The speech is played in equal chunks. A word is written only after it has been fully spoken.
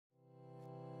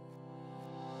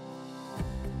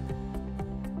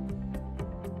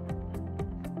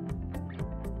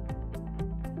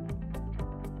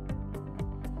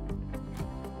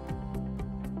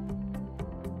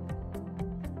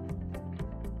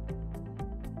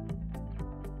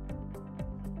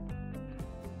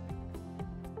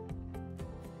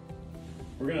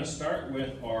We're going to start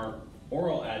with our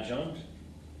oral adjunct,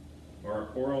 our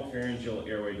oral pharyngeal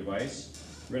airway device.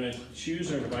 We're going to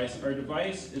choose our device. Our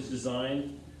device is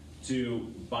designed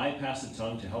to bypass the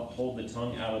tongue, to help hold the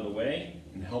tongue out of the way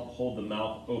and help hold the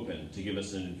mouth open to give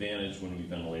us an advantage when we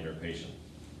ventilate our patient.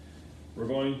 We're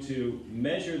going to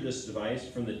measure this device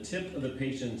from the tip of the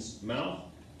patient's mouth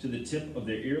to the tip of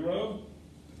their earlobe.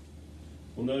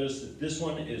 We'll notice that this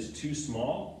one is too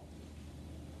small.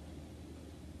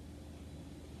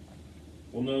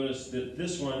 We'll notice that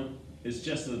this one is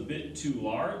just a bit too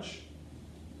large.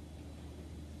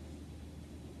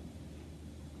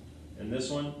 And this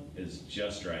one is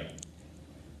just right.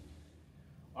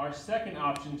 Our second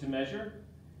option to measure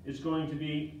is going to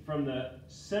be from the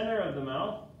center of the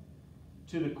mouth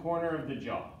to the corner of the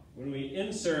jaw. When we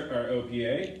insert our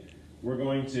OPA, we're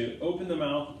going to open the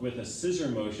mouth with a scissor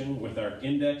motion with our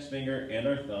index finger and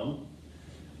our thumb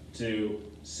to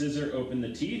scissor open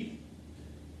the teeth.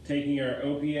 Taking our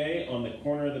OPA on the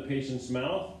corner of the patient's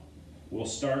mouth, we'll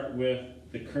start with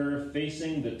the curve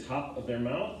facing the top of their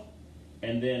mouth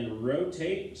and then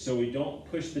rotate so we don't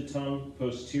push the tongue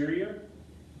posterior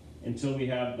until we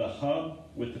have the hub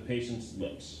with the patient's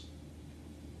lips.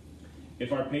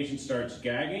 If our patient starts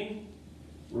gagging,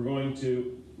 we're going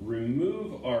to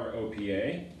remove our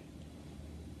OPA,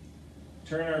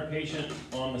 turn our patient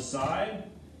on the side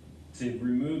to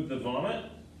remove the vomit,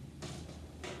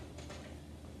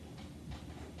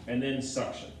 and then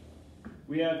suction.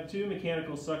 We have two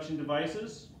mechanical suction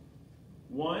devices.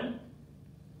 One,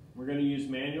 we're going to use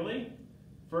manually.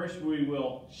 First, we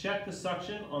will check the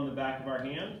suction on the back of our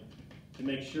hand to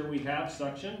make sure we have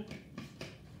suction.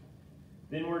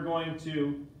 Then we're going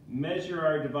to measure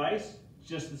our device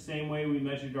just the same way we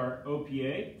measured our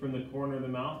OPA from the corner of the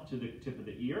mouth to the tip of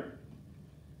the ear.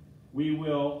 We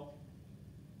will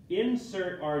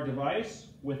insert our device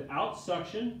without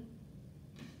suction,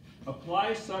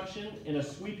 apply suction in a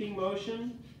sweeping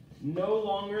motion no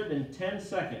longer than 10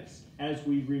 seconds as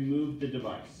we remove the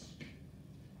device.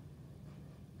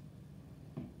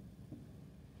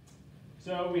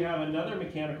 So we have another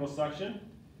mechanical suction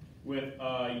with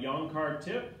a Yonkar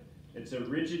tip. It's a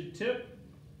rigid tip.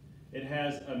 It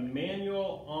has a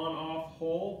manual on-off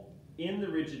hole in the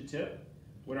rigid tip.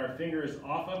 When our finger is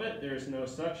off of it, there is no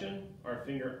suction. Our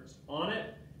finger is on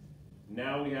it.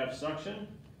 Now we have suction.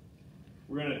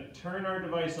 We're going to turn our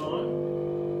device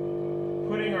on,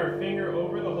 putting our finger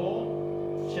over the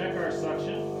hole, check our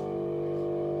suction.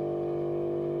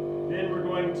 Then we're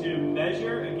going to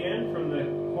measure again from the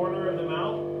corner of the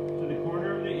mouth to the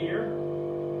corner of the ear.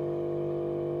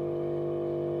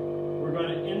 We're going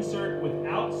to insert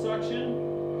without suction,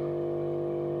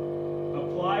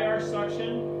 apply our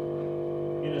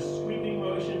suction in a sweeping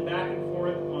motion back and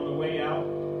forth on the way out,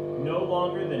 no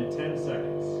longer than 10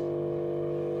 seconds.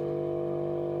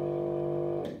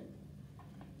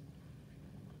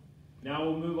 Now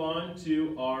we'll move on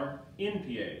to our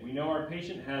NPA. We know our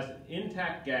patient has an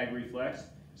intact gag reflex,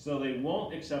 so they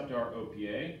won't accept our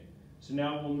OPA. So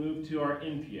now we'll move to our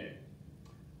NPA.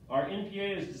 Our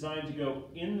NPA is designed to go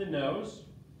in the nose.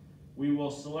 We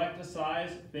will select a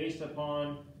size based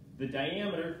upon the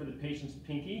diameter for the patient's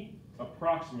pinky,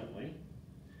 approximately.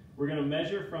 We're going to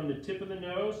measure from the tip of the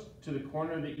nose to the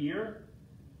corner of the ear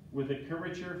with a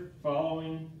curvature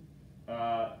following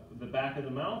the back of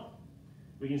the mouth.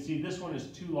 We can see this one is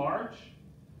too large.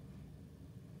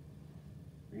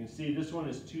 We can see this one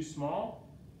is too small.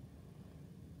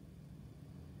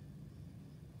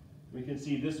 We can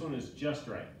see this one is just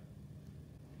right.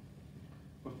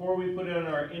 Before we put it on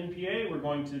our NPA, we're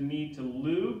going to need to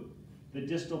lube the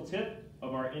distal tip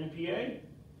of our NPA.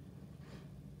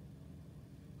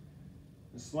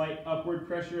 A slight upward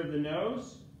pressure of the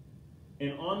nose.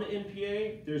 And on the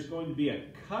NPA, there's going to be a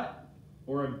cut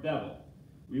or a bevel.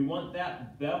 We want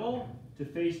that bevel to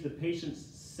face the patient's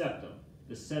septum,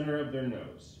 the center of their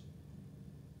nose.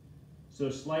 So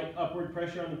slight upward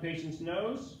pressure on the patient's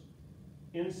nose,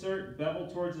 insert bevel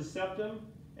towards the septum,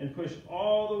 and push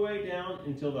all the way down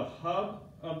until the hub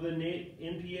of the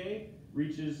NPA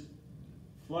reaches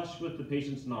flush with the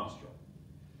patient's nostril.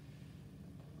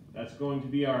 That's going to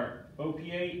be our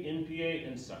OPA, NPA,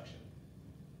 and suction.